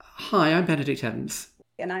Hi, I'm Benedict Evans.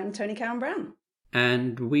 And I'm Tony Cowan Brown.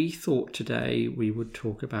 And we thought today we would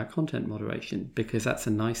talk about content moderation because that's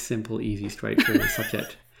a nice, simple, easy, straightforward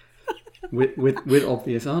subject with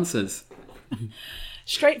obvious answers.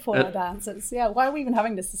 Straightforward answers. Yeah, why are we even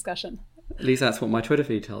having this discussion? At least that's what my Twitter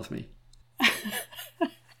feed tells me.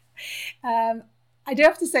 I do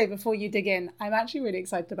have to say, before you dig in, I'm actually really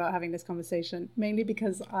excited about having this conversation, mainly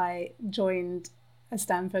because I joined a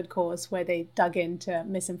Stanford course where they dug into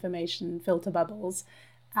misinformation filter bubbles,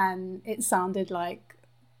 and it sounded like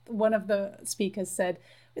one of the speakers said,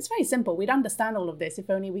 it's very simple, we'd understand all of this if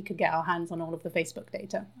only we could get our hands on all of the Facebook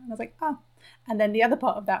data. And I was like, oh. And then the other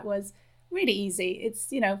part of that was really easy. It's,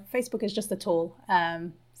 Facebook is just a tool,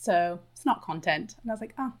 so it's not content. And I was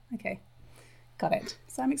like, oh, okay, got it.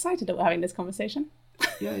 So I'm excited that we're having this conversation.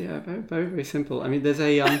 Yeah, very, very, very simple. I mean, there's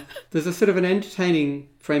a sort of an entertaining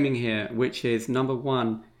framing here, which is, number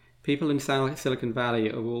one, people in Silicon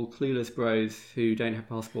Valley are all clueless bros who don't have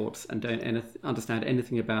passports and don't understand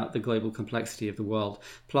anything about the global complexity of the world.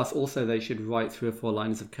 Plus, also, they should write 3 or 4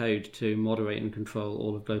 lines of code to moderate and control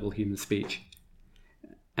all of global human speech.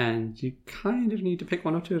 And you kind of need to pick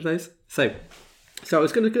 1 or 2 of those. So I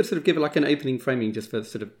was going to sort of give like an opening framing just for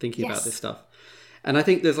sort of thinking about this stuff. And I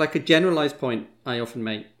think there's like a generalized point I often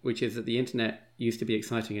make, which is that the internet used to be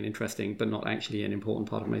exciting and interesting, but not actually an important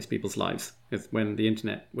part of most people's lives. Because when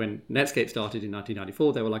Netscape started in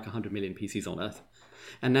 1994, there were like 100 million PCs on Earth.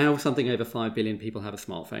 And now something over 5 billion people have a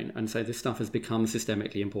smartphone. And so this stuff has become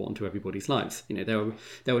systemically important to everybody's lives. There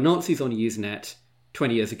were Nazis on Usenet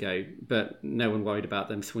 20 years ago, but no one worried about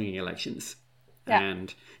them swinging elections. Yeah.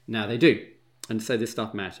 And now they do. And so this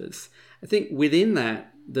stuff matters. I think within that,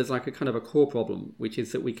 there's like a kind of a core problem, which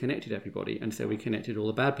is that we connected everybody. And so we connected all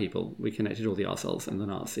the bad people. We connected all the arseholes and the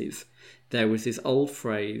Nazis. There was this old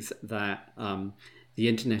phrase that the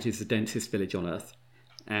internet is the densest village on Earth.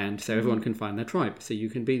 And so everyone can find their tribe. So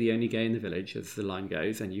you can be the only gay in the village, as the line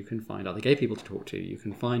goes, and you can find other gay people to talk to. You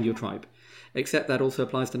can find your tribe. Except that also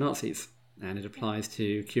applies to Nazis. And it applies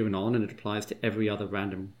to QAnon, and it applies to every other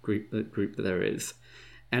random group that there is.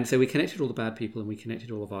 And so we connected all the bad people and we connected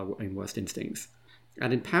all of our own worst instincts.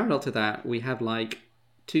 And in parallel to that, we have like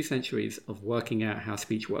 2 centuries of working out how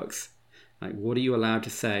speech works. Like, what are you allowed to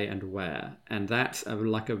say and where? And that's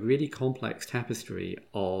like a really complex tapestry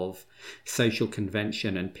of social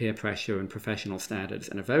convention and peer pressure and professional standards,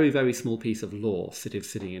 and a very, very small piece of law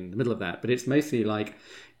sitting in the middle of that. But it's mostly like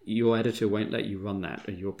your editor won't let you run that,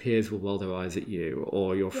 or your peers will roll their eyes at you,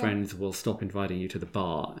 or your friends will stop inviting you to the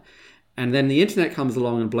bar. And then the internet comes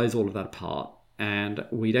along and blows all of that apart. And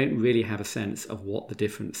we don't really have a sense of what the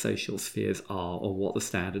different social spheres are, or what the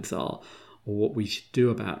standards are, or what we should do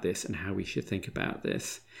about this and how we should think about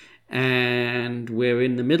this. And we're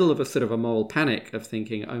in the middle of a sort of a moral panic of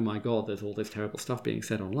thinking, oh my God, there's all this terrible stuff being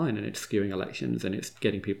said online, and it's skewing elections, and it's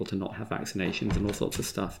getting people to not have vaccinations and all sorts of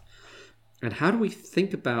stuff. And how do we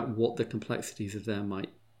think about what the complexities of there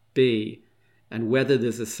might be, and whether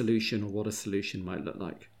there's a solution or what a solution might look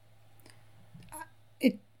like?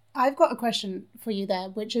 I've got a question for you there,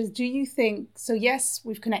 which is, do you think, so yes,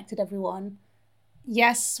 we've connected everyone.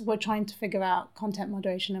 Yes, we're trying to figure out content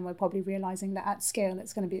moderation, and we're probably realizing that at scale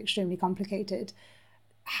it's going to be extremely complicated.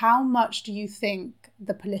 How much do you think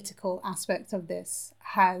the political aspect of this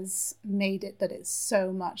has made it that it's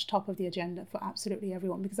so much top of the agenda for absolutely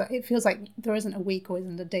everyone? Because it feels like there isn't a week or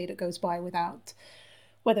isn't a day that goes by without,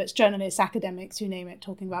 whether it's journalists, academics, you name it,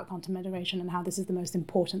 talking about content moderation and how this is the most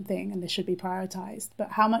important thing and this should be prioritized.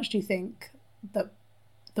 But how much do you think that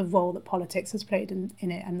the role that politics has played in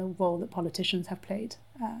it, and the role that politicians have played,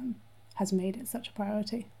 has made it such a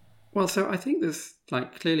priority? Well, so I think there's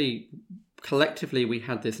clearly, collectively, we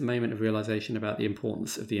had this moment of realization about the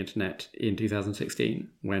importance of the internet in 2016,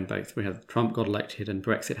 when we had Trump got elected and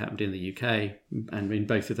Brexit happened in the UK. And in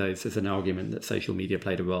both of those, there's an argument that social media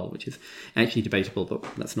played a role, which is actually debatable, but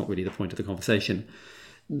that's not really the point of the conversation.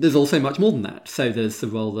 There's also much more than that. So there's the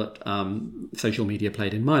role that social media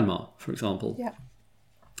played in Myanmar, for example. Yeah.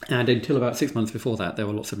 And until about 6 months before that, there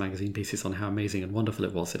were lots of magazine pieces on how amazing and wonderful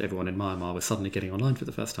it was that everyone in Myanmar was suddenly getting online for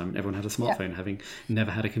the first time. And everyone had a smartphone, having never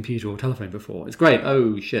had a computer or telephone before. It's great.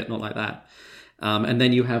 Oh, shit, not like that. And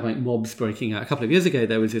then you have mobs breaking out. A couple of years ago,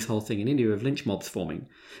 there was this whole thing in India of lynch mobs forming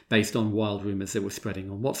based on wild rumours that were spreading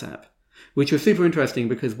on WhatsApp, which was super interesting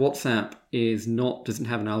because WhatsApp doesn't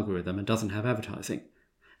have an algorithm and doesn't have advertising.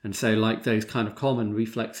 And so those kind of common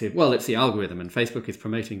reflexive, well, it's the algorithm and Facebook is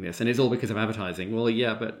promoting this and it's all because of advertising. Well,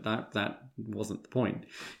 yeah, but that wasn't the point.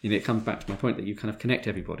 It comes back to my point that you kind of connect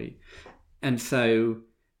everybody. And so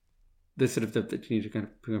there's sort of you need to kind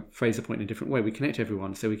of phrase the point in a different way. We connect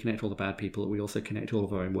everyone, so we connect all the bad people. We also connect all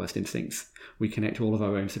of our own worst instincts. We connect all of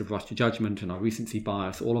our own sort of rush to judgment and our recency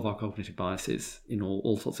bias, all of our cognitive biases in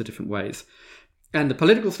all sorts of different ways. And the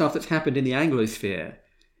political stuff that's happened in the Anglosphere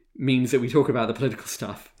means that we talk about the political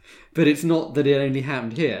stuff. But it's not that it only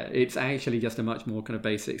happened here. It's actually just a much more kind of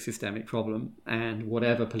basic systemic problem. And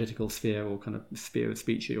whatever political sphere or kind of sphere of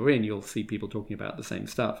speech you're in, you'll see people talking about the same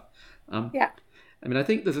stuff. I mean, I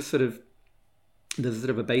think there's a sort of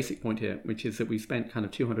a basic point here, which is that we've spent kind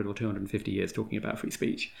of 200 or 250 years talking about free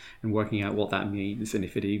speech and working out what that means and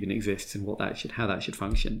if it even exists and how that should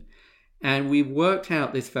function. And we worked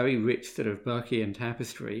out this very rich sort of Burkean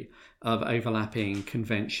tapestry of overlapping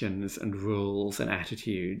conventions and rules and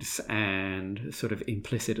attitudes and sort of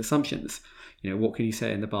implicit assumptions. What can you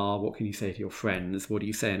say in the bar? What can you say to your friends? What do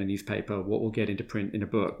you say in a newspaper? What will get into print in a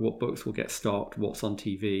book? What books will get stocked? What's on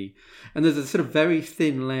TV? And there's a sort of very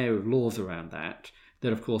thin layer of laws around that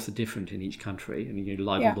of course are different in each country. And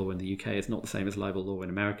libel law in the UK is not the same as libel law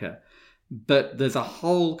in America. But there's a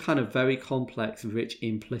whole kind of very complex, rich,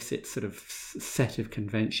 implicit sort of set of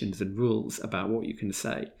conventions and rules about what you can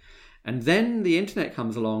say. And then the internet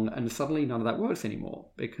comes along and suddenly none of that works anymore,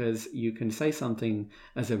 because you can say something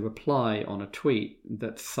as a reply on a tweet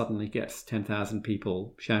that suddenly gets 10,000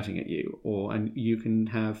 people shouting at you, and you can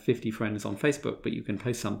have 50 friends on Facebook, but you can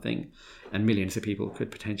post something and millions of people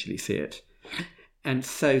could potentially see it. And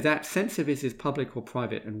so that sense of is public or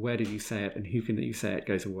private and where did you say it and who can you say it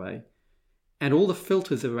goes away. And all the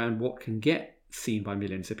filters around what can get seen by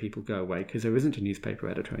millions of people go away because there isn't a newspaper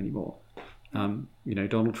editor anymore.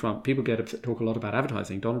 Donald Trump, people talk a lot about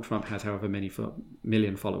advertising. Donald Trump has however many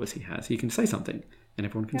million followers he has. He can say something and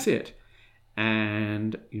everyone can see it.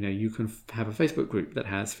 And, you can have a Facebook group that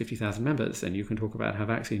has 50,000 members and you can talk about how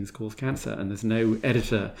vaccines cause cancer and there's no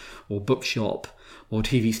editor or bookshop or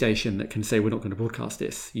TV station that can say we're not going to broadcast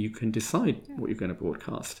this. You can decide what you're going to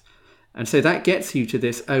broadcast. And so that gets you to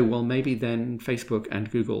this, maybe then Facebook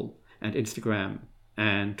and Google and Instagram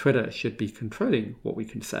and Twitter should be controlling what we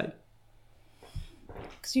can say.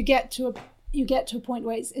 Because you get to a point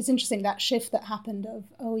where it's interesting, that shift that happened of,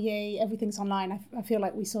 yay, everything's online. I feel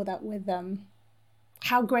like we saw that with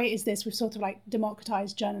how great is this? We've sort of like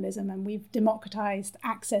democratized journalism and we've democratized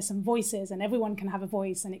access and voices and everyone can have a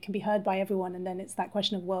voice and it can be heard by everyone. And then it's that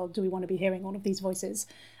question of, well, do we want to be hearing all of these voices?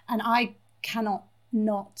 And I cannot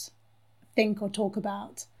not think or talk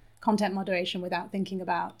about content moderation without thinking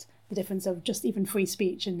about the difference of just even free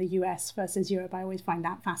speech in the US versus Europe. I always find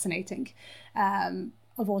that fascinating.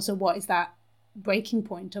 Of also what is that breaking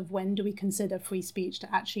point of when do we consider free speech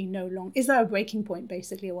to actually no longer... Is there a breaking point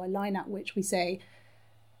basically, or a line at which we say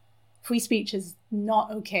free speech is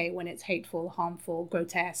not okay when it's hateful, harmful,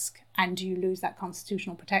 grotesque, and you lose that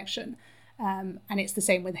constitutional protection? And it's the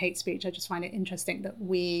same with hate speech. I just find it interesting that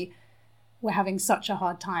we're having such a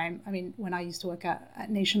hard time. I mean, when I used to work at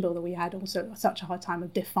Nation Builder, we had also such a hard time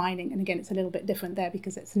of defining. And again, it's a little bit different there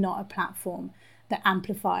because it's not a platform that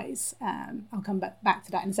amplifies. I'll come back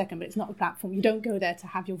to that in a second, but it's not a platform. You don't go there to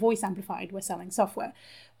have your voice amplified. We're selling software.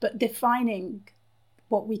 But defining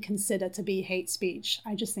what we consider to be hate speech,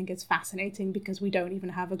 I just think is fascinating because we don't even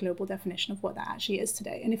have a global definition of what that actually is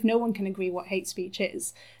today. And if no one can agree what hate speech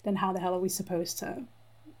is, then how the hell are we supposed to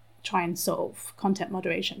try and solve content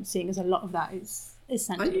moderation, seeing as a lot of that is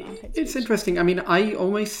centered around hate speech? It's interesting. I mean, I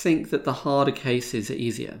almost think that the harder cases are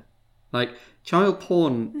easier. Like child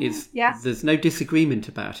porn there's no disagreement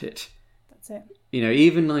about it. That's it.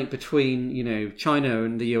 Even like between, China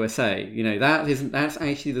and the USA, that's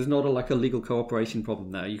actually, there's not a legal cooperation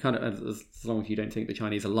problem there. You kind of, as long as you don't think the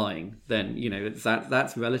Chinese are lying, then,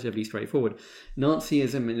 that's relatively straightforward.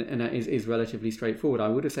 Nazism is relatively straightforward. I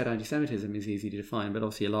would have said anti-Semitism is easy to define, but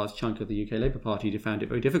obviously a large chunk of the UK Labour Party found it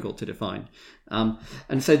very difficult to define.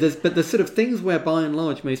 And so there's sort of things where by and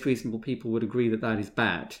large most reasonable people would agree that is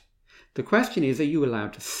bad. The question is, are you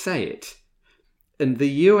allowed to say it? And the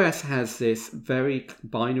US has this very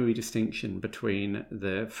binary distinction between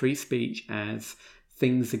the free speech as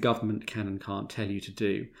things the government can and can't tell you to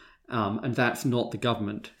do. And that's not the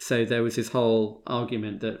government. So there was this whole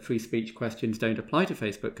argument that free speech questions don't apply to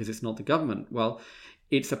Facebook because it's not the government. Well,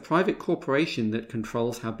 it's a private corporation that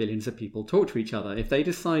controls how billions of people talk to each other. If they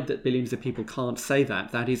decide that billions of people can't say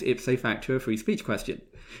that is ipso facto a free speech question.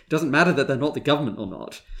 It doesn't matter that they're not the government or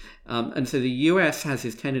not. And so the US has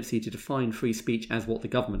this tendency to define free speech as what the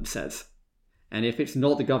government says. And if it's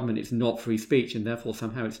not the government, it's not free speech, and therefore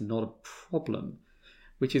somehow it's not a problem.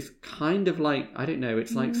 which is kind of like, I don't know,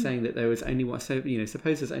 it's like saying that there was only one, so,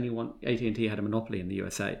 suppose there's only one, AT&T had a monopoly in the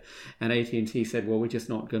USA, and AT&T said, well, we're just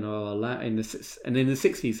not going to allow, and in the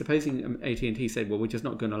 60s, supposing AT&T said, well, we're just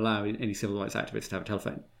not going to allow any civil rights activists to have a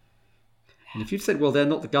telephone. And if you'd said, well, they're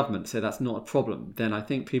not the government, so that's not a problem, then I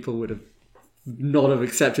think people would have not have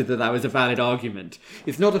accepted that was a valid argument.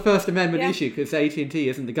 It's not a First Amendment issue because AT&T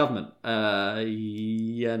isn't the government. No,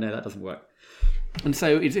 that doesn't work. And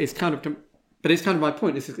so it's kind of... But it's kind of my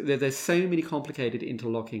point. There's so many complicated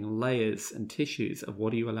interlocking layers and tissues of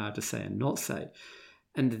what are you allowed to say and not say.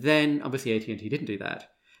 And then, obviously, AT&T didn't do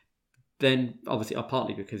that. Then, obviously,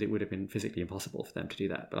 partly because it would have been physically impossible for them to do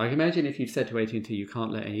that. But I can imagine if you'd said to AT&T, you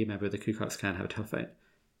can't let any member of the Ku Klux Klan have a telephone.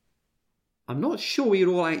 I'm not sure we'd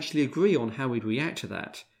all actually agree on how we'd react to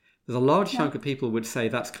that. There's a large chunk of people would say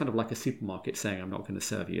that's kind of like a supermarket saying, I'm not going to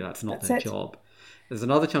serve you. That's not their job. There's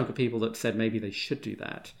another chunk of people that said maybe they should do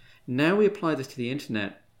that. Now we apply this to the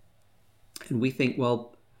internet and we think,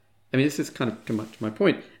 well, I mean, this is kind of to my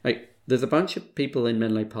point. Like, there's a bunch of people in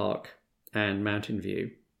Menlo Park and Mountain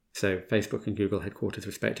View, so Facebook and Google headquarters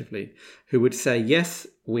respectively, who would say, yes,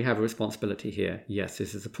 we have a responsibility here. Yes,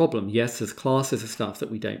 this is a problem. Yes, there's classes of stuff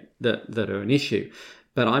that we don't, that are an issue.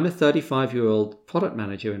 But I'm a 35-year-old product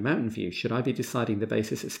manager in Mountain View. Should I be deciding the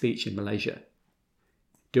basis of speech in Malaysia?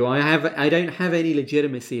 I don't have any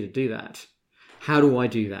legitimacy to do that. How do I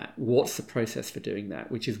do that? What's the process for doing that?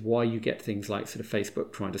 Which is why you get things like sort of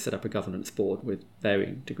Facebook trying to set up a governance board with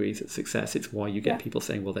varying degrees of success. It's why you get people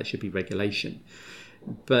saying, well, there should be regulation.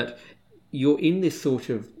 But you're in this sort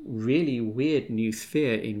of really weird new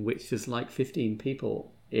sphere in which there's like 15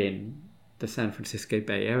 people in the San Francisco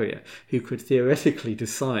Bay Area who could theoretically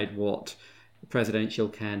decide what the presidential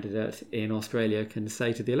candidate in Australia can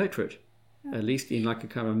say to the electorate, at least in like a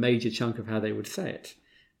kind of major chunk of how they would say it.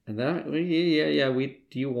 And that,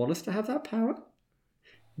 do you want us to have that power?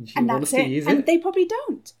 Do you want us to use it? And they probably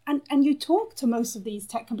don't. And you talk to most of these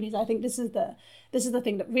tech companies. I think this is the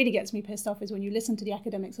thing that really gets me pissed off is when you listen to the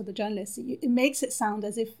academics or the journalists, it makes it sound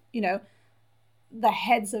as if, the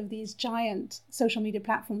heads of these giant social media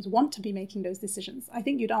platforms want to be making those decisions. I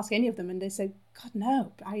think you'd ask any of them and they say, God,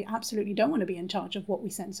 no, I absolutely don't want to be in charge of what we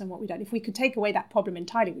censor and what we don't. If we could take away that problem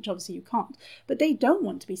entirely, which obviously you can't, but they don't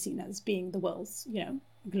want to be seen as being the world's,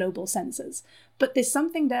 global censors. But there's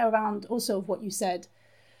something there around also of what you said,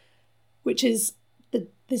 which is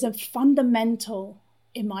there's a fundamental,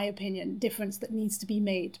 in my opinion, difference that needs to be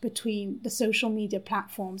made between the social media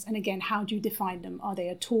platforms. And again, how do you define them? Are they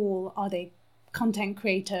a tool? Are they content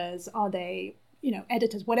creators? Are they,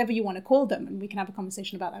 editors, whatever you want to call them? And we can have a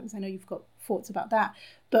conversation about that because I know you've got thoughts about that.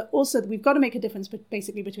 But also we've got to make a difference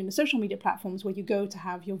basically between the social media platforms where you go to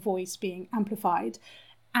have your voice being amplified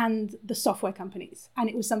and the software companies. And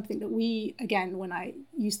it was something that we, again, when I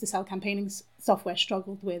used to sell campaigning software,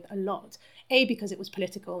 struggled with a lot. A, because it was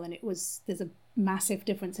political and there's a massive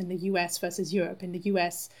difference in the US versus Europe. In the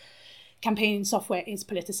US, campaigning software is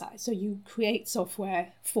politicized. So you create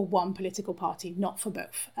software for one political party, not for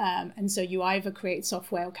both. And so you either create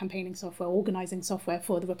software or campaigning software, organizing software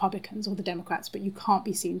for the Republicans or the Democrats, but you can't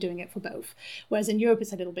be seen doing it for both. Whereas in Europe,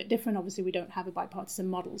 it's a little bit different. Obviously, we don't have a bipartisan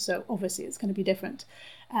model. So obviously, it's going to be different.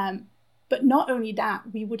 But not only that,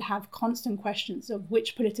 we would have constant questions of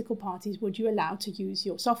which political parties would you allow to use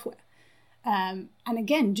your software? And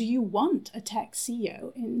again, do you want a tech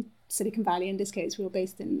CEO in Silicon Valley? In this case,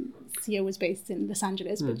 CEO was based in Los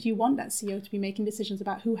Angeles, but do you want that CEO to be making decisions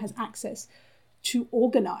about who has access to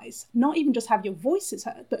organize, not even just have your voices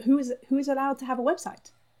heard, but who is allowed to have a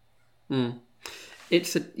website?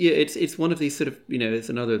 It's one of these sort of, it's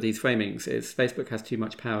another of these framings is Facebook has too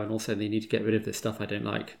much power and also they need to get rid of this stuff I don't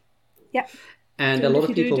like. Yeah. And a lot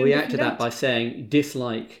of people react to that by saying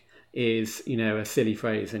dislike is, a silly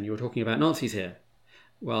phrase and you're talking about Nazis here.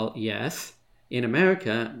 Well, yes. In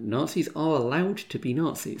America, Nazis are allowed to be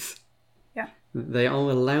Nazis. Yeah. They are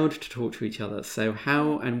allowed to talk to each other. So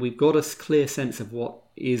and we've got a clear sense of what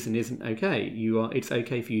is and isn't okay. It's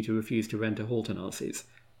okay for you to refuse to rent a hall to Nazis.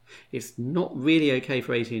 Not really okay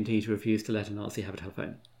for AT&T to refuse to let a Nazi have a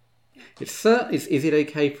telephone. Is it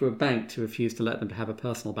okay for a bank to refuse to let them to have a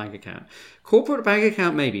personal bank account? Corporate bank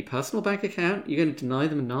account, maybe. Personal bank account, you're going to deny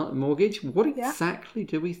them a mortgage? What exactly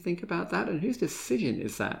do we think about that? And whose decision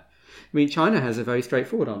is that? I mean, China has a very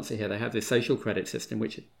straightforward answer here. They have this social credit system,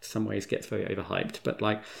 which in some ways gets very overhyped. But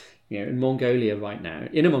in Mongolia right now,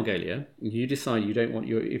 you decide you don't want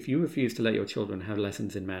if you refuse to let your children have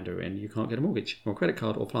lessons in Mandarin, you can't get a mortgage or a credit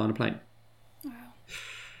card or fly on a plane. Wow.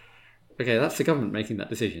 Okay, that's the government making that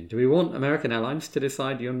decision. Do we want American Airlines to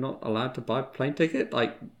decide you're not allowed to buy a plane ticket?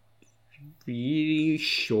 Are you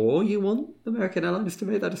sure you want American Airlines to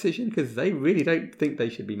make that decision? Because they really don't think they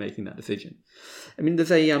should be making that decision. I mean, there's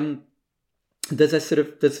kind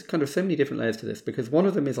of so many different layers to this, because one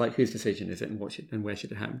of them is like, whose decision is it and where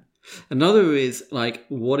should it happen? Another is like,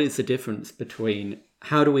 what is the difference between,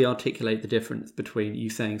 how do we articulate the difference between you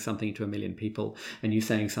saying something to 1 million people and you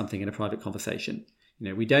saying something in a private conversation?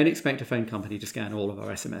 We don't expect a phone company to scan all of our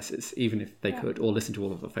SMSs, even if they could, or listen to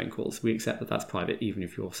all of our phone calls. We accept that that's private, even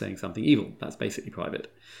if you're saying something evil. That's basically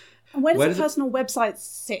private. And where does a personal website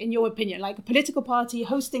sit, in your opinion? Like a political party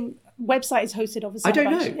hosting website is hosted, obviously. I don't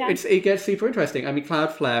know. Yeah. It gets super interesting. I mean,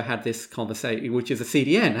 Cloudflare had this conversation, which is a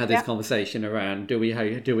CDN, had this conversation around, do we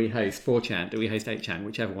host 4chan, do we host 8chan,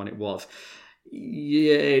 whichever one it was.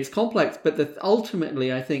 Yeah, it's complex, but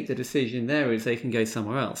ultimately, I think the decision there is they can go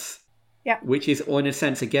somewhere else. Yeah. Which is, in a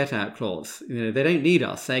sense, a get-out clause. They don't need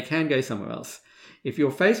us. They can go somewhere else. If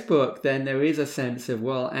you're Facebook, then there is a sense of,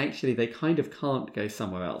 well, actually, they kind of can't go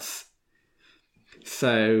somewhere else.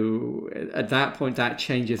 So at that point, that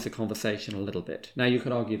changes the conversation a little bit. Now, you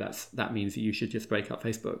could argue that means that you should just break up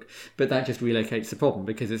Facebook, but that just relocates the problem,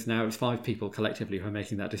 because it's 5 people collectively who are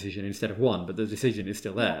making that decision instead of 1, but the decision is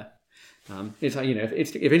still there. It's like,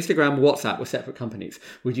 if Instagram and WhatsApp were separate companies,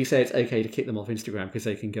 would you say it's okay to kick them off Instagram because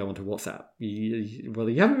they can go onto WhatsApp? Well,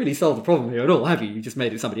 you haven't really solved the problem here at all, have you? You just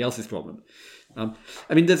made it somebody else's problem. I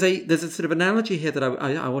mean, there's a sort of analogy here that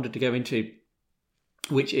I wanted to go into,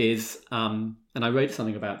 which is, and I wrote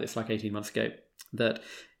something about this like 18 months ago, that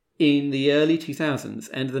in the early 2000s,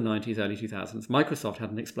 end of the 90s, early 2000s, Microsoft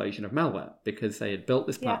had an explosion of malware because they had built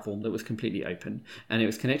this platform that was completely open and it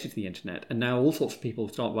was connected to the internet. And now all sorts of people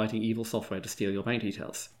start writing evil software to steal your bank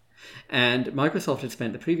details. And Microsoft had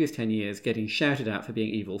spent the previous 10 years getting shouted at for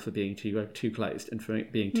being evil, for being too closed, and for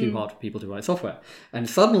being too hard for people to write software. And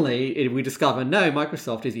suddenly we discover, no,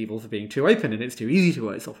 Microsoft is evil for being too open and it's too easy to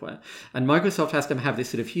write software. And Microsoft has to have this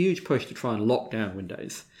sort of huge push to try and lock down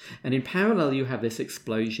Windows. And in parallel, you have this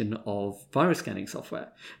explosion of virus scanning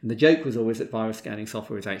software. And the joke was always that virus scanning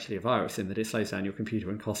software is actually a virus, in that it slows down your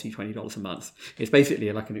computer and costs you $20 a month. It's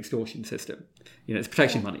basically like an extortion system. It's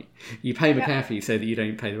protection money. You pay McAfee so that you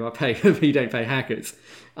don't pay you don't pay hackers.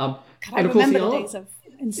 I remember the days of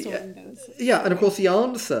installing those. Yeah, and of course the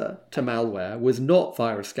answer to malware was not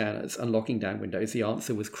virus scanners and locking down Windows. The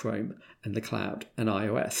answer was Chrome and the cloud and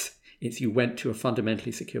iOS. You went to a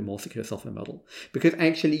fundamentally secure, more secure software model. Because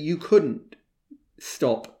actually you couldn't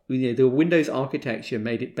stop, the Windows architecture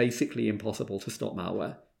made it basically impossible to stop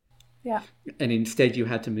malware. Yeah. And instead you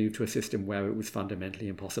had to move to a system where it was fundamentally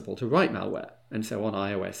impossible to write malware. And so on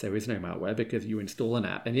iOS there is no malware because you install an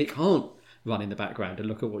app and it can't run in the background and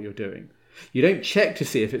look at what you're doing. You don't check to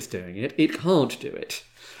see if it's doing it. It can't do it.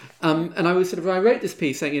 And I wrote this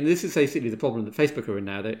piece saying, and this is basically the problem that Facebook are in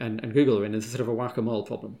now, and Google are in, is sort of a whack-a-mole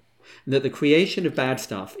problem. And that the creation of bad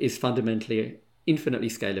stuff is fundamentally infinitely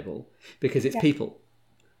scalable because it's people.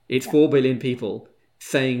 It's 4 billion people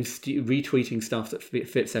saying, retweeting stuff that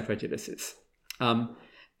fits their prejudices.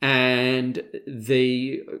 And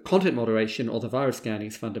the content moderation or the virus scanning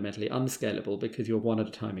is fundamentally unscalable because you're one at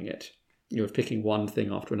a timing it. You're picking one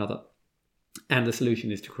thing after another. And the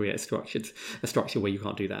solution is to create a structure where you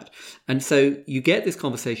can't do that. And so you get this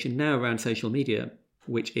conversation now around social media,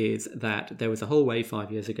 which is that there was a whole wave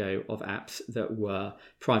 5 years ago of apps that were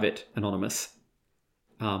private, anonymous.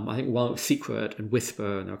 I think one was Secret and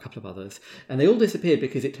Whisper, and there were a couple of others. And they all disappeared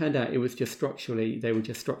because it turned out they were just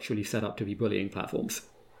structurally set up to be bullying platforms.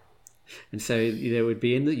 And so you would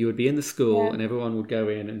be in the school and everyone would go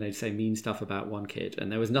in and they'd say mean stuff about one kid,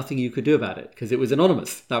 and there was nothing you could do about it because it was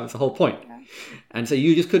anonymous. That was the whole point. Yeah. And so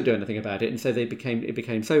you just couldn't do anything about it. And so it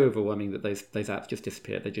became so overwhelming that those apps just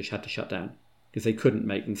disappeared. They just had to shut down because they couldn't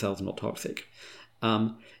make themselves not toxic.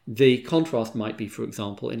 The contrast might be, for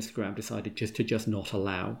example, Instagram decided just not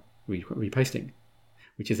allow reposting,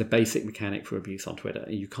 which is a basic mechanic for abuse on Twitter.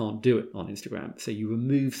 You can't do it on Instagram. So you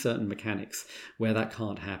remove certain mechanics where that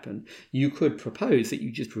can't happen. You could propose that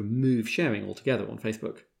you just remove sharing altogether on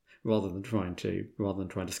Facebook rather than trying to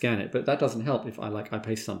scan it. But that doesn't help if I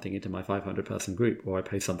post something into my 500-person group, or I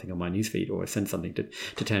post something on my newsfeed, or I send something to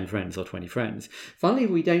 10 friends or 20 friends. Finally,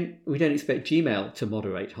 we don't expect Gmail to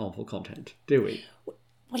moderate harmful content, do we?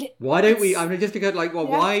 Why don't we? I mean, just because,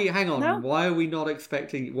 why? Hang on. No. Why are we not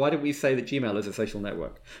expecting? Why don't we say that Gmail is a social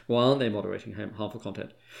network? Why aren't they moderating harmful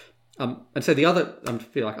content? And so the other, I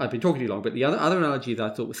feel like I've been talking too long, but the other analogy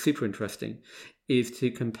that I thought was super interesting is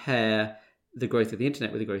to compare the growth of the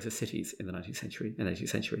internet with the growth of cities in the 19th century and 18th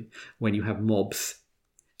century, when you have mobs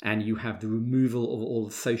and you have the removal of all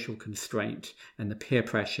the social constraint and the peer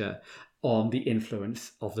pressure on the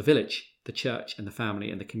influence of the village, the church and the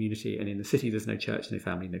family and the community. And in the city, there's no church, no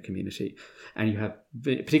family, no community. And you have,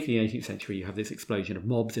 particularly in the 18th century, you have this explosion of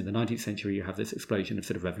mobs. In the 19th century, you have this explosion of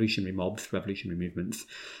sort of revolutionary mobs, revolutionary movements.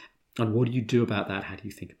 And what do you do about that? How do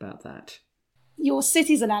you think about that? Your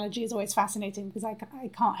cities analogy is always fascinating because I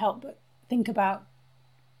can't help but think about,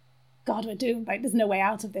 God, we're doomed. Like, there's no way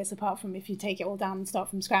out of this apart from if you take it all down and start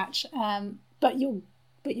from scratch. But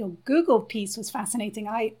your Google piece was fascinating.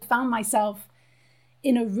 I found myself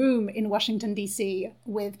in a room in Washington, D.C.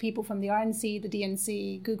 with people from the RNC, the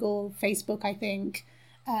DNC, Google, Facebook, I think,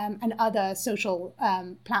 and other social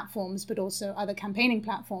platforms, but also other campaigning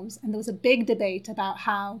platforms. And there was a big debate about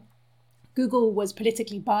how Google was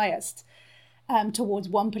politically biased towards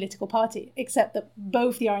one political party, except that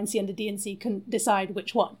both the RNC and the DNC couldn't decide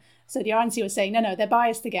which one. So the RNC was saying, no, they're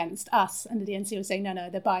biased against us. And the DNC was saying, no,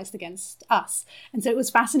 they're biased against us. And so it was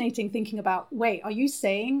fascinating thinking about, wait, are you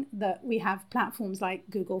saying that we have platforms like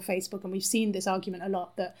Google, Facebook, and we've seen this argument a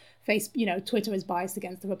lot that Twitter is biased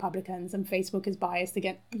against the Republicans and Facebook is biased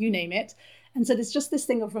against, you name it. And so there's just this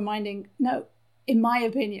thing of reminding, no, in my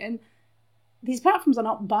opinion, these platforms are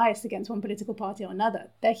not biased against one political party or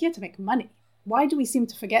another. They're here to make money. Why do we seem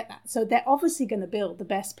to forget that? So they're obviously going to build the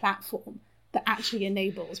best platform that actually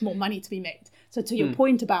enables more money to be made. So to your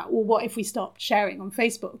point about, well, what if we stopped sharing on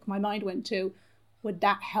Facebook? My mind went to, would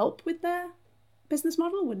that help with their business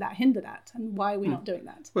model? Would that hinder that? And why are we not doing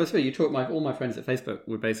that? Well, so you talk, all my friends at Facebook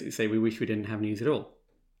would basically say, we wish we didn't have news at all.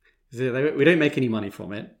 So we don't make any money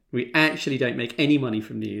from it. We actually don't make any money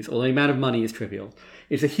from news, although the amount of money is trivial.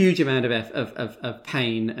 It's a huge amount of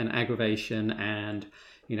pain and aggravation, and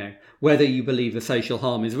whether you believe the social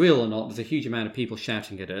harm is real or not, there's a huge amount of people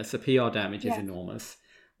shouting at us. The PR damage is enormous.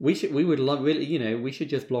 We should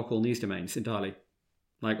just block all news domains entirely,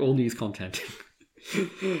 like all news content.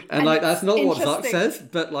 and like that's not what Zuck says,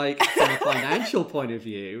 but like from a financial point of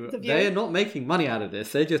view, they are not making money out of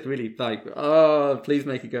this. They're just really like, oh, please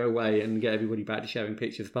make it go away and get everybody back to sharing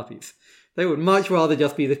pictures of puppies. They would much rather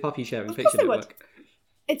just be the puppy sharing picture network.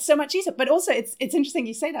 It's so much easier. But also it's interesting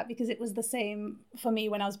you say that, because it was the same for me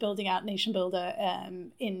when I was building out Nation Builder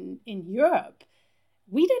in Europe.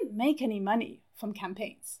 We didn't make any money from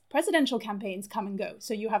campaigns. Presidential campaigns come and go.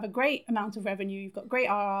 So you have a great amount of revenue. You've got great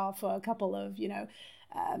RR for a couple of,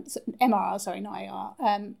 MRR, sorry, not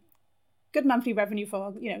IR. Good monthly revenue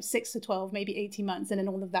for, 6 to 12, maybe 18 months. And then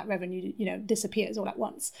all of that revenue, disappears all at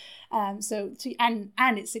once. And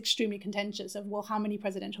it's extremely contentious of, well, how many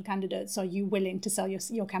presidential candidates are you willing to sell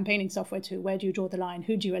your campaigning software to? Where do you draw the line?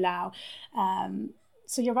 Who do you allow?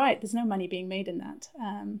 So you're right. There's no money being made in that.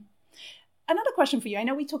 Another question for you. I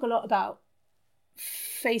know we talk a lot about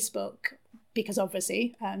Facebook because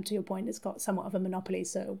obviously, to your point, it's got somewhat of a monopoly.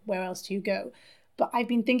 So where else do you go? But I've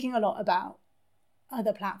been thinking a lot about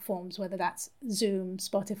other platforms, whether that's Zoom,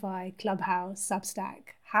 Spotify, Clubhouse,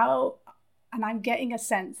 Substack, and I'm getting a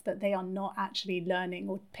sense that they are not actually learning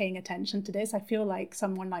or paying attention to this. I feel like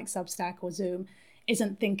someone like Substack or Zoom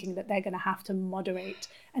isn't thinking that they're going to have to moderate,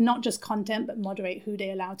 and not just content, but moderate who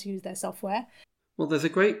they allow to use their software. Well, there's a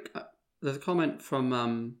comment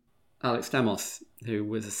from Alex Stamos, who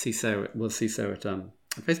was CISO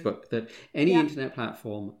at Facebook, that any internet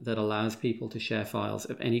platform that allows people to share files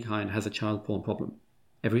of any kind has a child porn problem.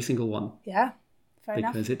 Every single one. Yeah, fair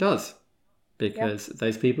enough. Because it does. Because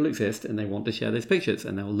those people exist and they want to share those pictures,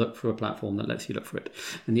 and they'll look for a platform that lets you look for it.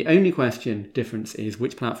 And the only difference is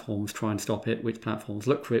which platforms try and stop it, which platforms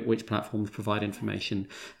look for it, which platforms provide information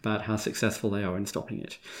about how successful they are in stopping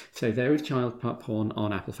it. So there is child porn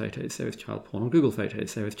on Apple Photos, there is child porn on Google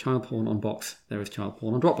Photos, there is child porn on Box, there is child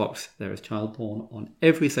porn on Dropbox, there is child porn on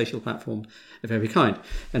every social platform of every kind.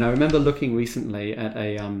 And I remember looking recently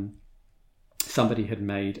at somebody had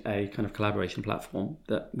made a kind of collaboration platform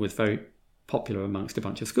that was very popular amongst a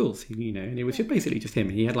bunch of schools, and it was basically just him.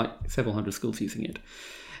 He had like several hundred schools using it,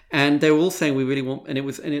 and they were all saying we really want. And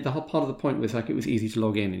the whole part of the point was like it was easy to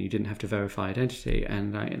log in and you didn't have to verify identity.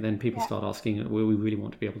 And then people start asking, well, we really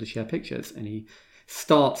want to be able to share pictures. And he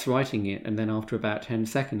starts writing it, and then after about 10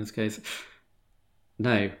 seconds goes,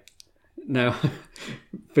 no,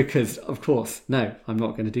 because of course, no, I'm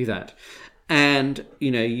not going to do that. And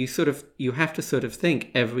you have to sort of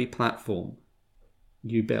think every platform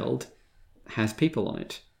you build has people on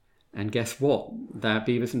it. And guess what? That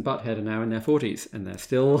Beavis and Butthead are now in their 40s, and they're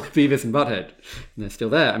still Beavis and Butthead, and they're still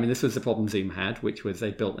there. I mean, this was the problem Zoom had, which was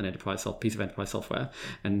they built an piece of enterprise software,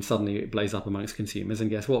 and suddenly it blows up amongst consumers, and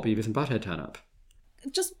guess what? Beavis and Butthead turn up.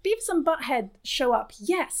 just Beavis and Butthead show up,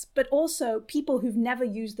 yes, but also people who've never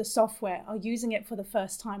used the software are using it for the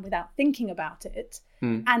first time without thinking about it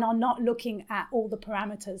and are not looking at all the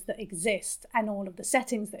parameters that exist and all of the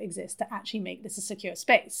settings that exist to actually make this a secure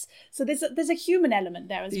space. So there's a human element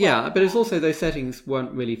there as well. Yeah, but it's also those settings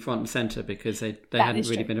weren't really front and center because they hadn't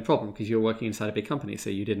really been a problem because you were working inside a big company, so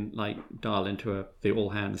you didn't like dial into the all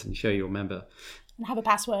hands and show your member and have a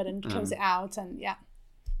password and close it out and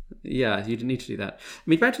Yeah, you didn't need to do that. I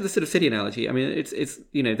mean, back to the sort of city analogy. I mean, it's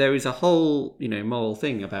there is a whole moral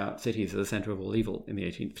thing about cities as the center of all evil in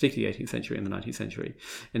the particularly 18th century and the 19th century.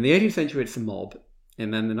 In the 18th century, it's a mob,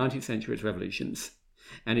 and then the 19th century, it's revolutions,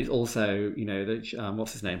 and it's also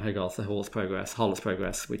what's his name, Hogarth, the Hollis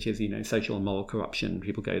Progress, which is social and moral corruption.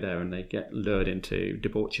 People go there and they get lured into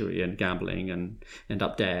debauchery and gambling and end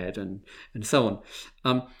up dead and so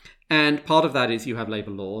on. And part of that is you have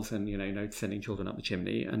labour laws and, no sending children up the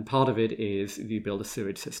chimney. And part of it is you build a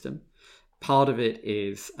sewage system. Part of it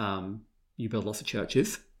is you build lots of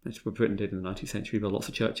churches. That's what Britain did in the 19th century, build lots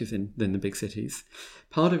of churches in the big cities.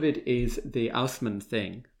 Part of it is the Haussmann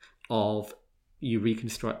thing of you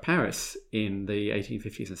reconstruct Paris in the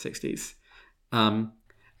 1850s and 60s.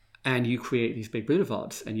 And you create these big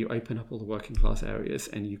boulevards and you open up all the working class areas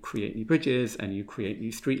and you create new bridges and you create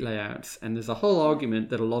new street layouts. And there's a whole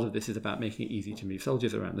argument that a lot of this is about making it easy to move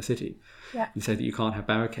soldiers around the city. Yeah. And so that you can't have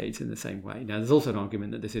barricades in the same way. Now, there's also an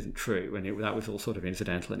argument that this isn't true and that was all sort of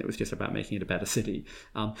incidental and it was just about making it a better city.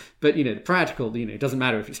 But, the practical, it doesn't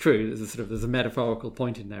matter if it's true. There's a metaphorical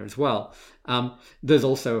point in there as well. There's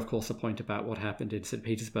also, of course, a point about what happened in St.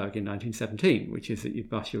 Petersburg in 1917, which is that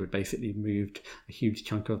Russia had basically moved a huge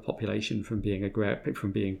chunk of population from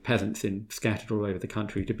being peasants scattered all over the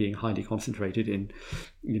country to being highly concentrated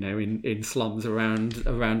in slums around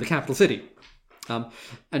the capital city.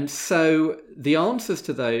 And so the answers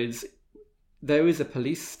to those, there is a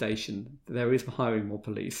police station, there is hiring more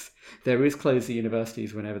police, there is close the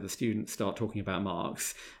universities whenever the students start talking about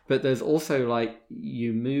Marx, but there's also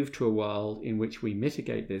you move to a world in which we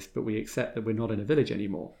mitigate this, but we accept that we're not in a village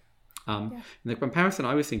anymore. And the comparison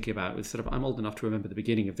I was thinking about was I'm old enough to remember the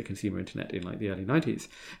beginning of the consumer internet in the early 90s.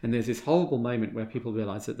 And there's this horrible moment where people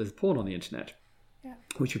realize that there's porn on the internet,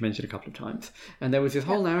 which we've mentioned a couple of times. And there was this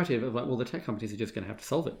whole narrative of the tech companies are just going to have to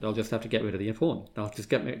solve it. They'll just have to get rid of the porn. They'll just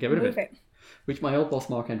get rid of it. Which my old boss,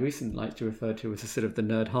 Mark Andreessen, likes to refer to as a sort of the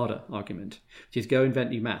nerd harder argument, which is go invent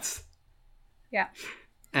new maths. Yeah.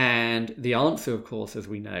 And the answer, of course, as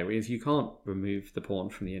we know, is you can't remove the porn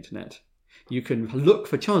from the internet. You can look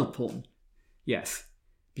for child porn, yes,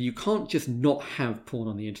 but you can't just not have porn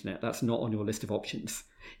on the internet. That's not on your list of options.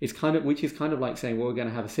 Which is kind of like saying, well, we're going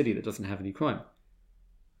to have a city that doesn't have any crime.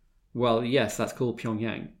 Well, yes, that's called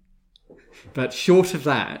Pyongyang. But short of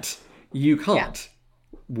that, you can't. Yeah.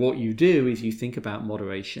 What you do is you think about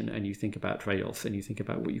moderation and you think about trade-offs and you think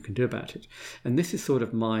about what you can do about it. And this is sort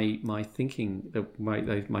of my thinking,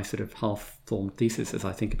 my sort of half-formed thesis as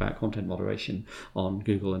I think about content moderation on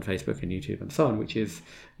Google and Facebook and YouTube and so on, which is,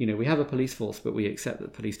 we have a police force, but we accept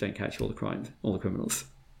that the police don't catch all the criminals.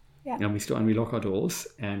 Yeah. And we lock our doors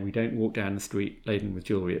and we don't walk down the street laden with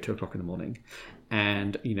jewelry at 2:00 in the morning.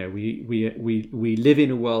 And, we live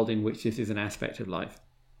in a world in which this is an aspect of life.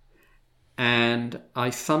 And I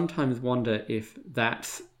sometimes wonder if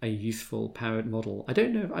that's a useful parent model. I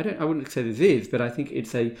don't know. I wouldn't say this is, but I think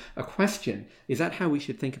it's a question. Is that how we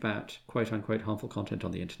should think about quote unquote harmful content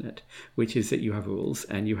on the internet? Which is that you have rules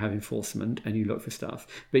and you have enforcement and you look for stuff,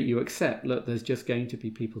 but you accept, look, there's just going to be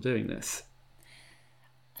people doing this.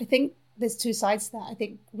 I think there's two sides to that. I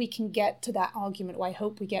think we can get to that argument, or I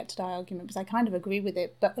hope we get to that argument, because I kind of agree with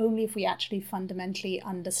it, but only if we actually fundamentally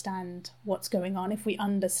understand what's going on, if we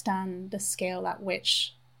understand the scale at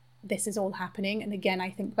which this is all happening. And again,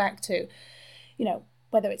 I think back to,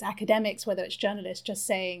 whether it's academics, whether it's journalists, just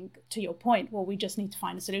saying, to your point, well, we just need to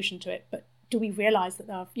find a solution to it. But do we realize that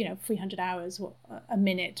there are, 300 hours a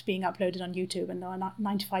minute being uploaded on YouTube, and there are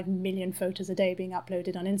 95 million photos a day being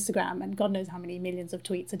uploaded on Instagram, and God knows how many millions of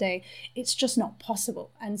tweets a day? It's just not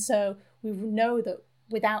possible. And so we know that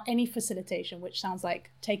without any facilitation, which sounds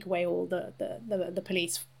like take away all the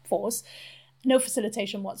police force, no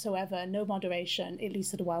facilitation whatsoever, no moderation, at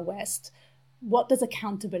least at the Wild West. What does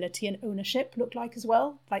accountability and ownership look like as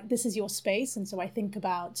well? Like, this is your space. And so I think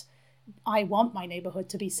about, I want my neighborhood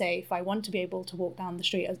to be safe. I want to be able to walk down the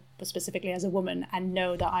street, specifically as a woman, and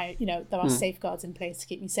know that there are safeguards in place to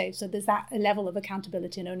keep me safe. So there's that level of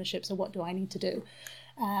accountability and ownership. So what do I need to do?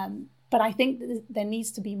 But I think there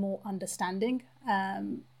needs to be more understanding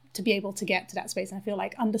to be able to get to that space. And I feel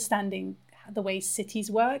like understanding the way cities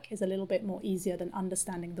work is a little bit more easier than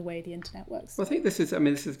understanding the way the internet works. Well, I think this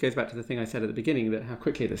goes back to the thing I said at the beginning, that how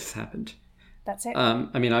quickly this has happened. That's it.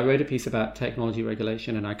 I wrote a piece about technology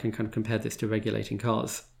regulation, and I can kind of compare this to regulating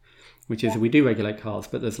cars, which is we do regulate cars,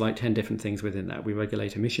 but there's like 10 different things within that. We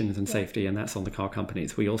regulate emissions and safety, and that's on the car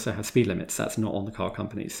companies. We also have speed limits, that's not on the car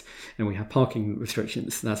companies. And we have parking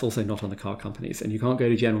restrictions, that's also not on the car companies. And you can't go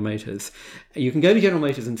to General Motors. You can go to General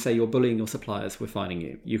Motors and say you're bullying your suppliers, we're fining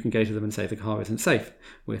you. You can go to them and say the car isn't safe,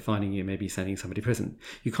 we're fining you, maybe sending somebody to prison.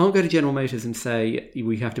 You can't go to General Motors and say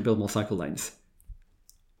we have to build more cycle lanes.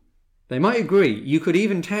 They might agree. You could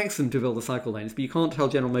even tax them to build the cycle lanes, but you can't tell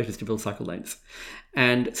General Motors to build cycle lanes.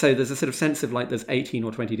 And so there's a sort of sense of like there's 18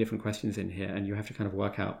 or 20 different questions in here, and you have to kind of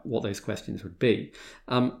work out what those questions would be.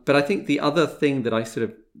 But I think the other thing that I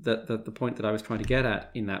the point that I was trying to get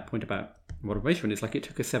at in that point about moderation is like it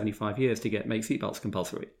took us 75 years to make seatbelts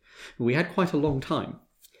compulsory. We had quite a long time.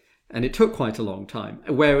 And it took quite a long time,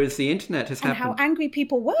 whereas the internet has happened. And how angry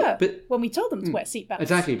people were when we told them to wear seatbelts.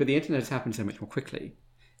 Exactly, but the internet has happened so much more quickly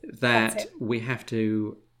that we have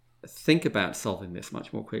to think about solving this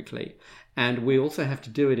much more quickly. And we also have to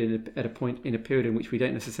do it at a point in a period in which we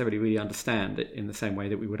don't necessarily really understand it in the same way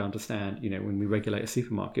that we would understand, when we regulate a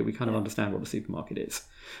supermarket, we kind of understand what a supermarket is.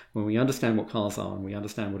 When we understand what cars are and we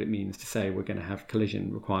understand what it means to say we're going to have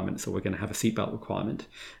collision requirements or we're going to have a seatbelt requirement.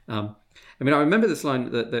 I remember this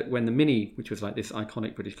line that when the Mini, which was like this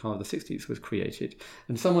iconic British car of the 60s, was created,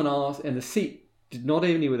 and someone asked, and the seat, not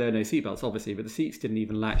only were there no seatbelts, obviously, but the seats didn't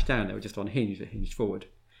even latch down. They were just on hinge, they hinged forward.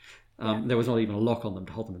 There was not even a lock on them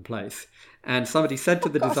to hold them in place. And somebody said to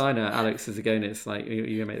the designer, Alex Zagonis, like, you're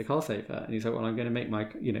going to make the car safer. And he's like, well, I'm going to make my,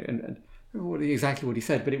 and exactly what he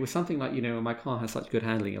said. But it was something like, my car has such good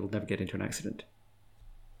handling, it'll never get into an accident.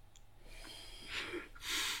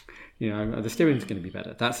 The steering's going to be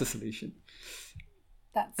better. That's the solution.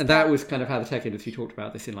 That was kind of how the tech industry talked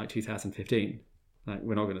about this in like 2015. Like,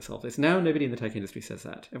 we're not going to solve this. Now nobody in the tech industry says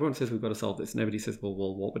that. Everyone says we've got to solve this. Nobody says, well,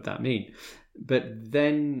 what would that mean? But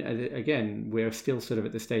then, again, we're still sort of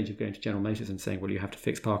at the stage of going to General Motors and saying, well, you have to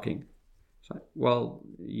fix parking. It's like, well,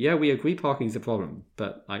 yeah, we agree parking's a problem,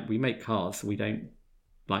 but like we make cars, so we don't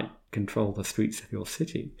like control the streets of your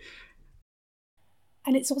city.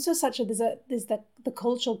 And it's also there's the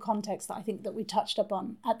cultural context that I think that we touched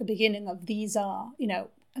upon at the beginning of these are,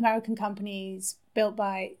 American companies built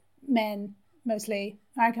by men, mostly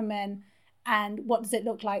American men, and what does it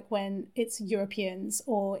look like when it's Europeans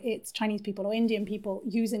or it's Chinese people or Indian people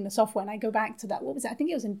using the software? And I go back to that, what was it? I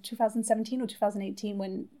think it was in 2017 or 2018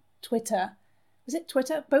 when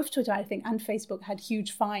both Twitter, I think, and Facebook had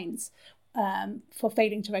huge fines for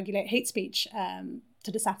failing to regulate hate speech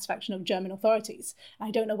to the satisfaction of German authorities.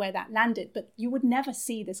 I don't know where that landed, but you would never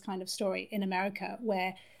see this kind of story in America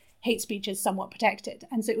where hate speech is somewhat protected.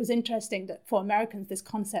 And so it was interesting that for Americans, this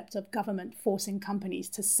concept of government forcing companies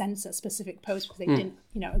to censor specific posts because they didn't,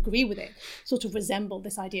 agree with it, sort of resembled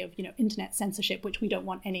this idea of, internet censorship, which we don't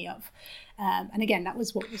want any of. And again, that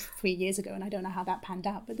was 3 years ago, and I don't know how that panned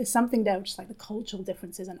out. But there's something there, just like the cultural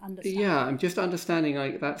differences and understanding. Yeah, I'm just understanding,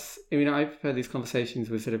 like that's, I've had these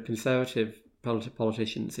conversations with sort of conservative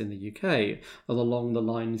politicians in the UK along the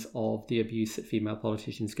lines of the abuse that female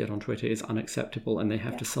politicians get on Twitter is unacceptable and they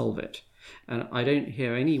have to solve it. And I don't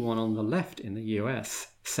hear anyone on the left in the US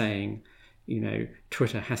saying,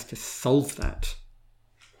 Twitter has to solve that.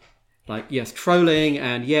 Like, yes, trolling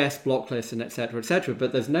and yes, block lists and et cetera,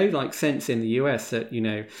 but there's no sense in the US that,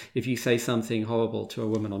 if you say something horrible to a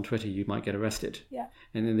woman on Twitter, you might get arrested. Yeah.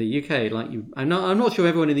 And in the UK, I'm not sure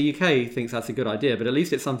everyone in the UK thinks that's a good idea, but at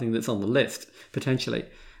least it's something that's on the list, potentially.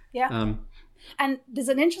 Yeah. And there's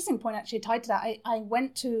an interesting point actually tied to that. I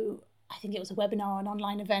went to, I think it was a webinar, an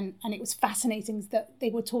online event, and it was fascinating that they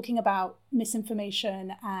were talking about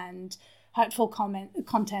misinformation and hurtful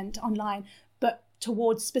content online, but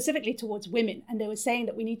specifically towards women. And they were saying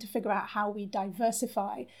that we need to figure out how we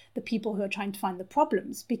diversify the people who are trying to find the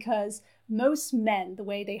problems, because most men, the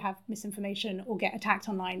way they have misinformation or get attacked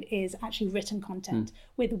online is actually written content.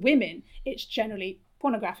 With women, it's generally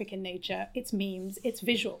pornographic in nature, it's memes, it's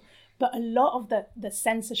visual. But a lot of the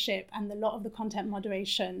censorship and a lot of the content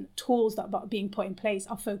moderation tools that are being put in place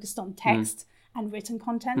are focused on text and written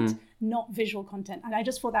content, not visual content. And I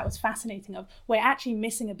just thought that was fascinating we're actually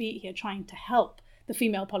missing a beat here trying to help the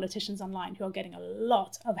female politicians online who are getting a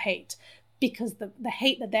lot of hate, because the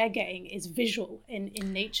hate that they're getting is visual in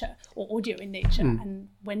nature or audio in nature, and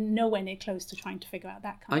we're nowhere near close to trying to figure out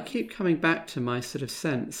that kind of thing. I keep coming back to my sort of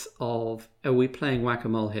sense of, are we playing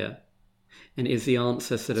whack-a-mole here? And is the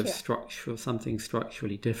answer sort of structural, something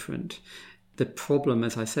structurally different? The problem,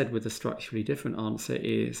 as I said, with the structurally different answer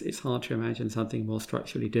is it's hard to imagine something more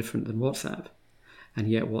structurally different than WhatsApp. And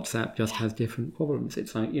yet WhatsApp just has different problems.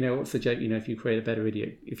 It's like, what's the joke? If you create a better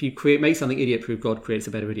idiot, if you make something idiot-proof, God creates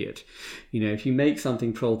a better idiot. If you make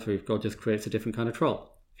something troll-proof, God just creates a different kind of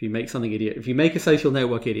troll. If you make a social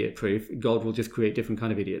network idiot-proof, God will just create different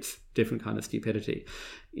kind of idiots, different kind of stupidity.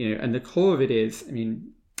 And the core of it is,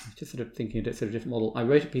 just sort of thinking of a sort of different model. I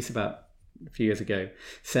wrote a piece about a few years ago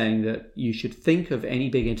saying that you should think of any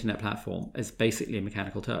big internet platform as basically a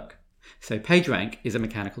mechanical Turk. So PageRank is a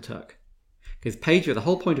mechanical Turk. Because the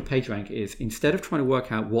whole point of PageRank is, instead of trying to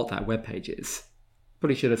work out what that web page is,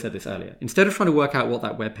 probably should have said this earlier, instead of trying to work out what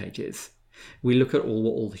that web page is, we look at what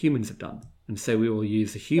all the humans have done. And so we will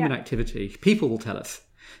use the human activity. People will tell us.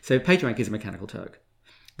 So PageRank is a mechanical Turk.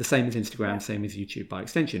 The same as Instagram, same as YouTube by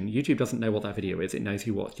extension. YouTube doesn't know what that video is. It knows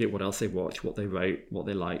who watched it, what else they watched, what they wrote, what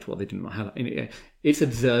they liked, what they didn't like. It's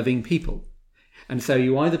observing people. And so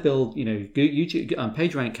you either build, YouTube,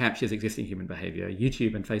 PageRank captures existing human behavior.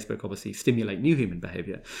 YouTube and Facebook obviously stimulate new human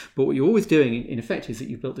behavior. But what you're always doing, in effect, is that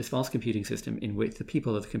you've built this vast computing system in which the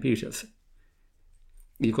people are the computers.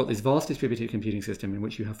 You've got this vast distributed computing system in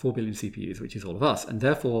which you have 4 billion CPUs, which is all of us. And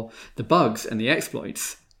therefore, the bugs and the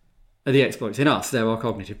exploits are the exploits in us. There are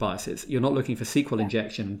cognitive biases. You're not looking for SQL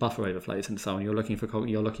injection and buffer overflows and so on. You're looking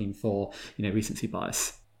for recency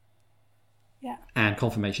bias and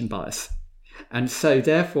confirmation bias. And so,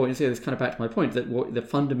 therefore, it's kind of back to my point that the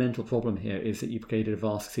fundamental problem here is that you've created a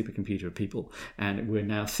vast supercomputer of people, and we're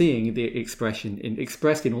now seeing the expressed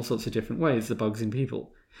in all sorts of different ways, the bugs in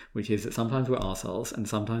people, which is that sometimes we're arseholes, and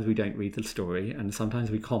sometimes we don't read the story, and sometimes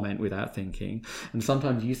we comment without thinking, and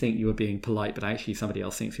sometimes you think you are being polite, but actually somebody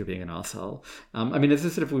else thinks you're being an arsehole.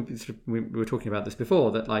 There's a we were talking about this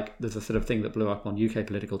before, that there's a sort of thing that blew up on UK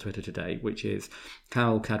political Twitter today, which is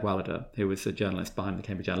Carol Cadwalader, who was a journalist behind the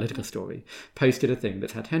Cambridge Analytica story, posted a thing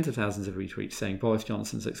that's had tens of thousands of retweets saying Boris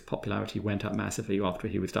Johnson's popularity went up massively after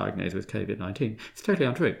he was diagnosed with COVID-19. It's totally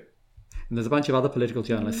untrue. And there's a bunch of other political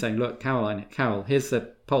journalists saying, look, Carol, here's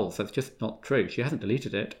the polls. That's just not true. She hasn't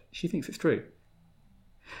deleted it. She thinks it's true.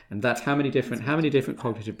 And that's how many different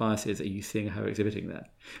cognitive biases are you seeing her exhibiting there?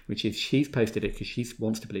 Which is she's posted it because she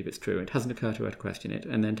wants to believe it's true. It hasn't occurred to her to question it.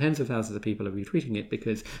 And then tens of thousands of people are retweeting it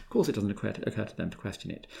because, of course, it doesn't occur to them to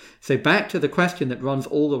question it. So back to the question that runs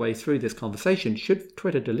all the way through this conversation, should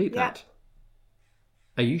Twitter delete that?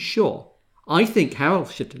 Are you sure? I think Carol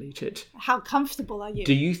should delete it. How comfortable are you?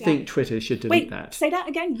 Do you think Twitter should delete that? Say that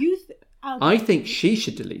again. I think she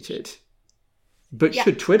should delete it. But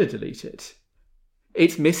should Twitter delete it?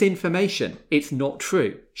 It's misinformation. It's not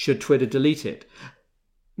true. Should Twitter delete it?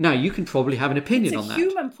 Now, you can probably have an opinion on that. It's a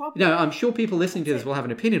human problem. No, I'm sure people listening to this will have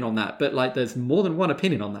an opinion on that. But there's more than one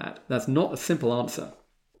opinion on that. That's not a simple answer.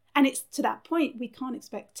 And it's to that point, we can't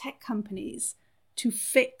expect tech companies to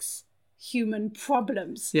fix human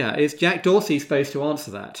problems. Yeah, is Jack Dorsey supposed to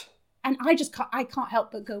answer that? And I can't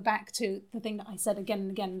help but go back to the thing that I said again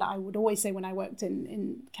and again that I would always say when I worked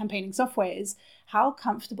in campaigning software is, how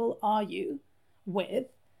comfortable are you with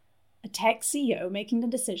a tech CEO making the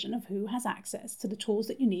decision of who has access to the tools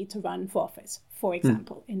that you need to run for office, for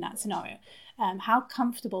example, in that scenario? How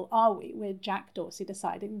comfortable are we with Jack Dorsey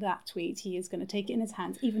deciding that tweet, he is going to take it in his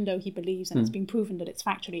hands, even though he believes, and it's been proven that it's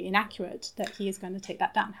factually inaccurate, that he is going to take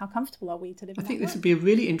that down? How comfortable are we to live in that? I think this would be a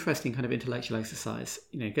really interesting kind of intellectual exercise.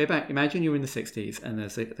 Go back, imagine you're in the 60s and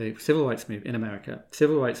there's the civil rights movement in America,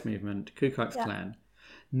 civil rights movement, Ku Klux Klan.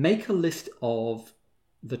 Make a list of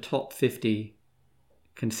the top 50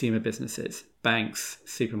 consumer businesses, banks,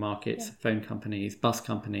 supermarkets, phone companies, bus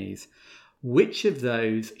companies. Which of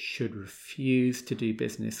those should refuse to do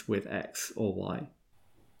business with X or Y?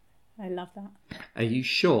 I love that. Are you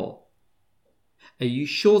sure? Are you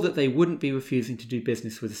sure that they wouldn't be refusing to do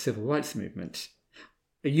business with the civil rights movement?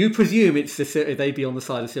 You presume they'd be on the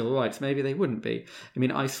side of civil rights. Maybe they wouldn't be.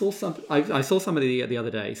 I saw somebody the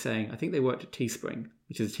other day saying, I think they worked at Teespring,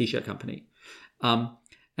 which is a t-shirt company. And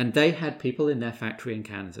they had people in their factory in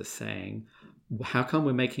Kansas saying, how come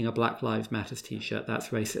we're making a Black Lives Matters t-shirt? That's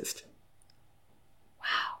racist.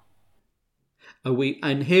 Wow.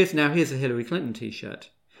 Here's a Hillary Clinton t-shirt.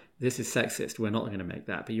 This is sexist. We're not going to make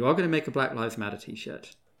that. But you are going to make a Black Lives Matter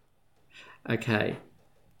t-shirt. Okay.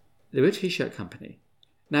 They're a t-shirt company.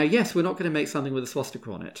 Now, yes, we're not going to make something with a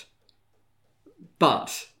swastika on it.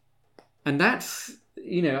 But, and that's,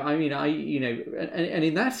 and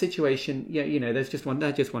in that situation, there's just one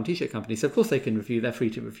t-shirt company. So of course they're free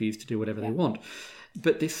to refuse to do whatever they want.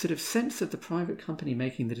 But this sort of sense of the private company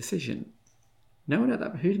making the decision, no one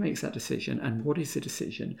who makes that decision, and what is the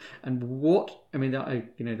decision, and the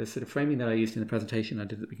sort of framing that I used in the presentation I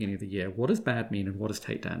did at the beginning of the year. What does bad mean, and what does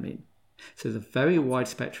take down mean? So there's a very wide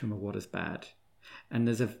spectrum of what is bad. And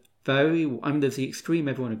there's there's the extreme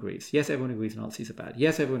everyone agrees. Yes, everyone agrees Nazis are bad.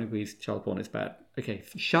 Yes, everyone agrees child porn is bad. Okay,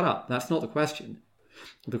 shut up. That's not the question.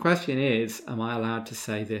 The question is, am I allowed to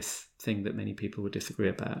say this thing that many people would disagree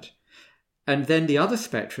about? And then the other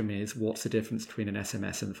spectrum is, what's the difference between an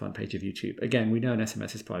SMS and the front page of YouTube? Again, we know an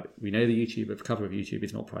SMS is private. We know the cover of YouTube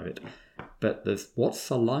is not private. But what's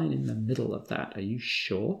the line in the middle of that? Are you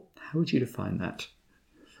sure? How would you define that?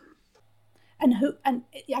 And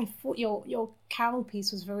I thought your Carol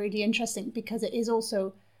piece was really interesting, because it is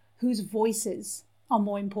also whose voices are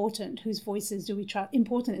more important. Whose voices do we trust?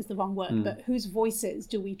 Important is the wrong word, but whose voices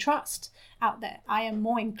do we trust out there? I am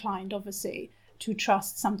more inclined, obviously, to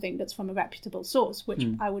trust something that's from a reputable source, which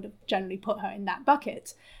I would have generally put her in that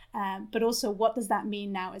bucket. But also, what does that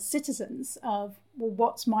mean now as citizens of, well,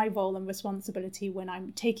 what's my role and responsibility when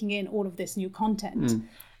I'm taking in all of this new content?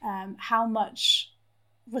 How much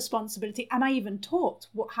responsibility am I even taught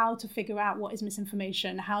how to figure out what is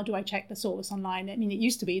misinformation? How do I check the source online? I mean, it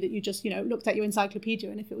used to be that you just, looked at your encyclopedia,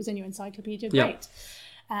 and if it was in your encyclopedia, great.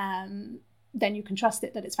 Then you can trust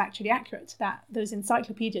it that it's factually accurate. That those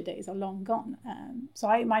encyclopedia days are long gone. So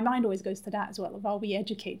my mind always goes to that as well, of, are we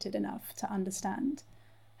educated enough to understand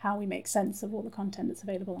how we make sense of all the content that's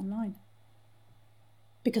available online?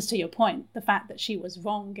 Because to your point, the fact that she was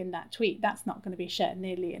wrong in that tweet, that's not going to be shared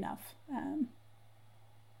nearly enough,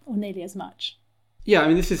 or nearly as much. Yeah, I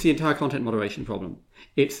mean, this is the entire content moderation problem.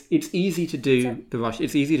 It's easy to do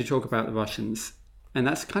it's easy to talk about the Russians, and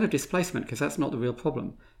that's kind of displacement, because that's not the real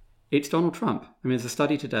problem. It's Donald Trump. I mean, there's a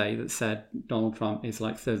study today that said Donald Trump is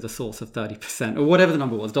like the source of 30%, or whatever the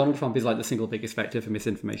number was. Donald Trump is like the single biggest vector for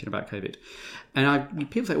misinformation about COVID. And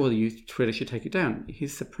people say, well, Twitter should take it down.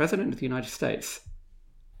 He's the president of the United States.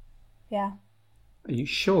 Yeah. Are you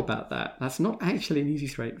sure about that? That's not actually an easy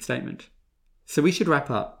statement. So we should wrap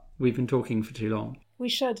up. We've been talking for too long. We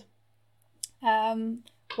should.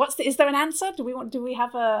 Is there an answer? Do we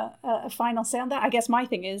have a final say on that? I guess my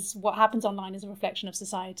thing is, what happens online is a reflection of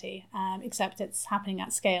society, except it's happening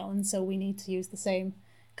at scale, and so we need to use the same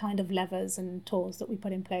kind of levers and tools that we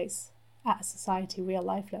put in place at a society, real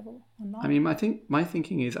life level online. I mean, my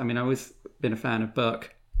thinking is, I've always been a fan of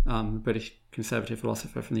Burke, British conservative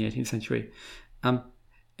philosopher from the 18th century, and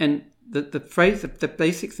the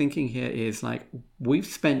basic thinking here is, like, we've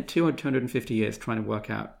spent 250 years trying to work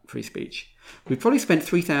out free speech. We've probably spent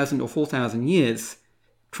 3,000 or 4,000 years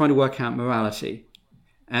trying to work out morality.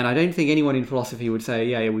 And I don't think anyone in philosophy would say,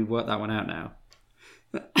 yeah, we've worked that one out now.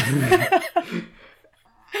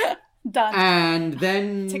 Done. And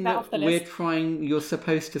then Tick that off the list. You're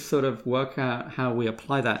supposed to sort of work out how we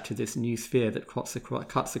apply that to this new sphere that cuts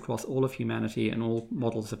across all of humanity and all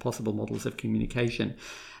possible models of communication.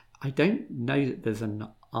 I don't know that there's an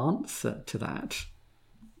answer to that.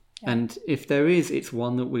 Yeah. And if there is, it's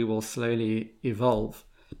one that we will slowly evolve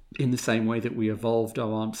in the same way that we evolved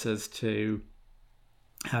our answers to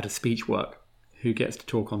how does speech work, who gets to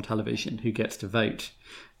talk on television, who gets to vote.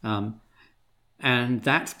 And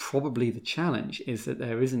that's probably the challenge, is that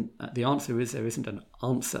there isn't an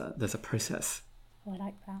answer, there's a process. Oh, I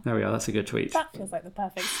like that. There we are, that's a good tweet. That feels like the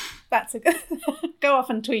perfect, that's a good, go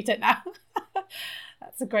off and tweet it now.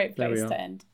 That's a great place to end.